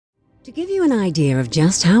To give you an idea of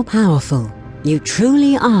just how powerful you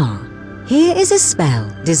truly are, here is a spell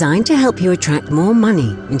designed to help you attract more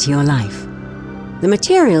money into your life. The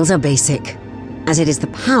materials are basic, as it is the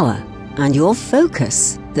power and your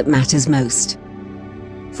focus that matters most.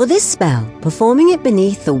 For this spell, performing it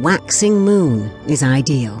beneath the waxing moon is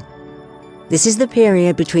ideal. This is the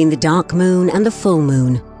period between the dark moon and the full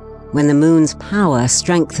moon, when the moon's power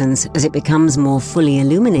strengthens as it becomes more fully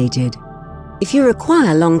illuminated. If you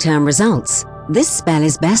require long-term results, this spell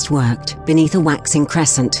is best worked beneath a waxing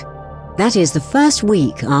crescent. That is the first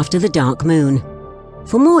week after the dark moon.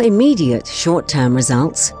 For more immediate short-term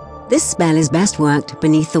results, this spell is best worked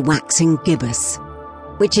beneath the waxing gibbous,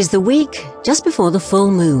 which is the week just before the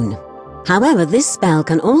full moon. However, this spell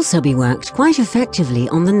can also be worked quite effectively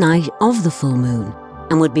on the night of the full moon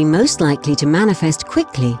and would be most likely to manifest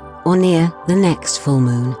quickly or near the next full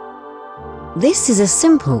moon. This is a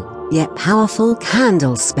simple yet powerful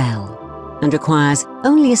candle spell and requires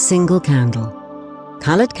only a single candle.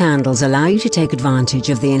 Colored candles allow you to take advantage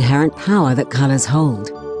of the inherent power that colors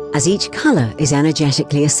hold, as each color is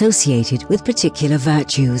energetically associated with particular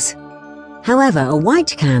virtues. However, a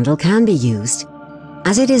white candle can be used,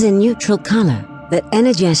 as it is a neutral color that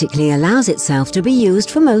energetically allows itself to be used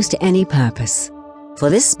for most any purpose. For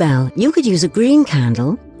this spell, you could use a green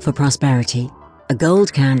candle for prosperity, a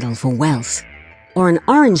gold candle for wealth, or an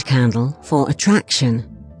orange candle for attraction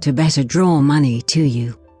to better draw money to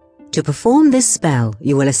you. To perform this spell,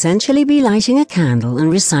 you will essentially be lighting a candle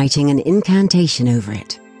and reciting an incantation over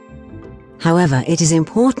it. However, it is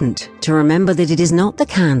important to remember that it is not the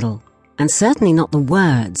candle, and certainly not the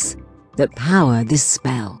words, that power this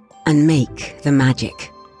spell and make the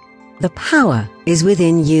magic. The power is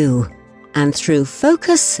within you, and through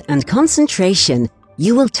focus and concentration,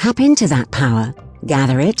 you will tap into that power,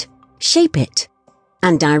 gather it, shape it,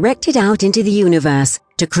 and direct it out into the universe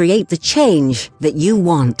to create the change that you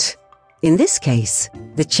want. In this case,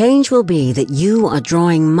 the change will be that you are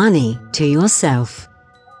drawing money to yourself.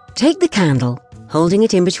 Take the candle, holding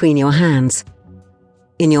it in between your hands.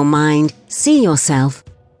 In your mind, see yourself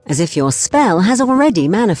as if your spell has already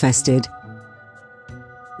manifested.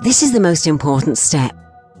 This is the most important step.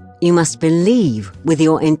 You must believe with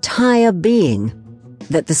your entire being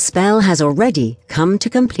that the spell has already come to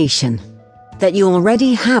completion, that you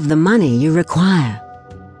already have the money you require.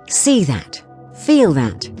 See that, feel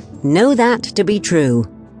that, know that to be true,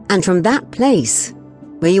 and from that place,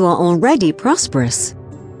 where you are already prosperous,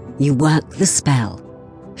 you work the spell,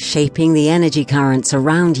 shaping the energy currents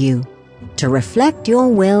around you to reflect your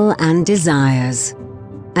will and desires.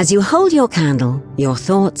 As you hold your candle, your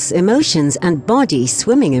thoughts, emotions, and body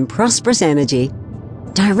swimming in prosperous energy,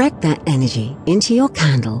 direct that energy into your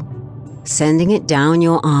candle, sending it down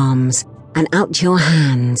your arms and out your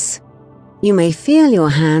hands. You may feel your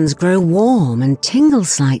hands grow warm and tingle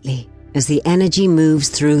slightly as the energy moves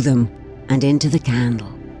through them and into the candle.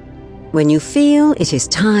 When you feel it is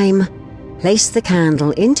time, place the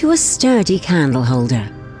candle into a sturdy candle holder.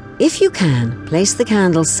 If you can, place the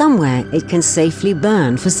candle somewhere it can safely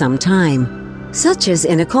burn for some time, such as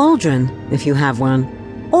in a cauldron, if you have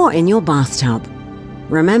one, or in your bathtub.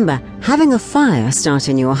 Remember, having a fire start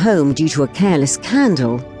in your home due to a careless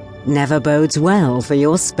candle never bodes well for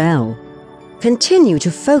your spell. Continue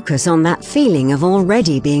to focus on that feeling of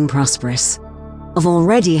already being prosperous, of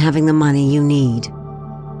already having the money you need.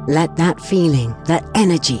 Let that feeling, that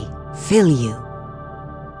energy, fill you.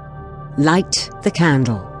 Light the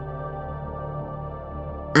candle.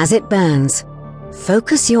 As it burns,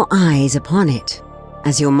 focus your eyes upon it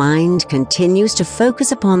as your mind continues to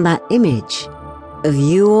focus upon that image of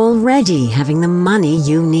you already having the money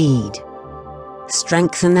you need.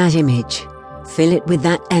 Strengthen that image. Fill it with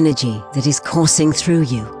that energy that is coursing through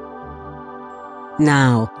you.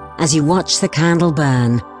 Now, as you watch the candle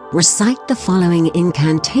burn, recite the following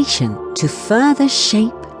incantation to further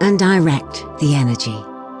shape and direct the energy.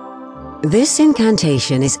 This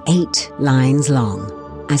incantation is 8 lines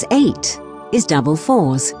long, as 8 is double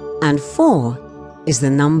 4s, and 4 is the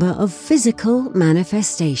number of physical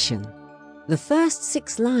manifestation. The first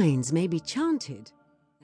 6 lines may be chanted